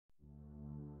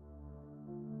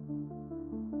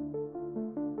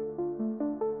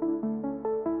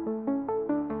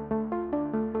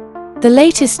The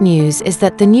latest news is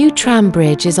that the new Tram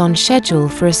Bridge is on schedule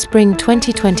for a spring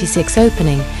 2026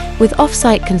 opening, with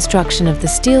off-site construction of the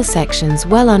steel sections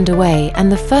well underway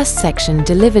and the first section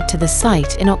delivered to the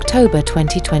site in October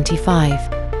 2025.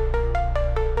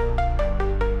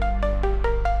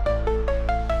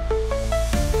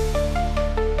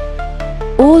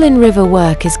 All in-river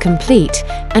work is complete,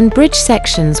 and bridge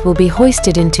sections will be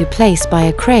hoisted into place by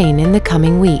a crane in the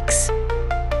coming weeks.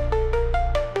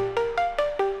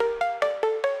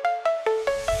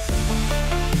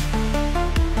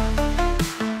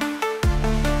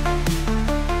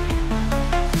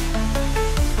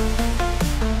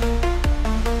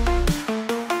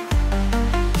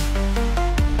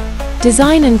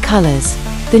 Design and colours.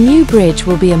 The new bridge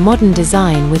will be a modern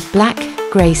design with black,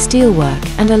 grey steelwork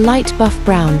and a light buff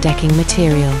brown decking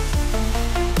material.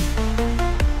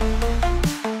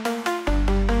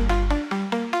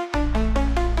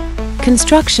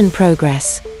 Construction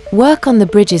progress. Work on the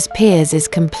bridge's piers is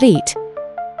complete.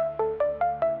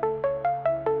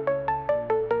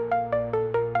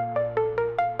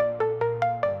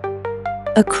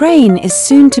 A crane is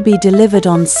soon to be delivered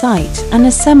on site and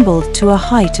assembled to a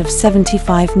height of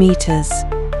 75 meters.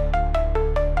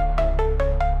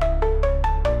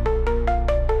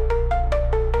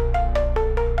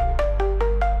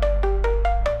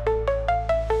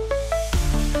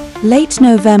 Late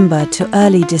November to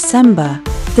early December,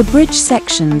 the bridge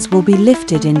sections will be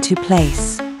lifted into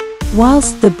place.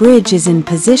 Whilst the bridge is in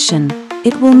position,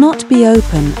 it will not be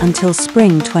open until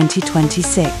spring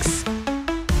 2026.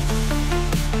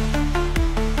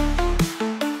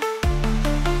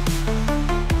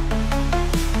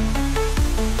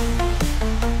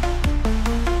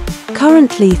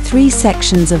 Currently, 3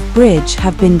 sections of bridge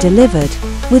have been delivered,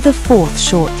 with a 4th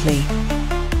shortly.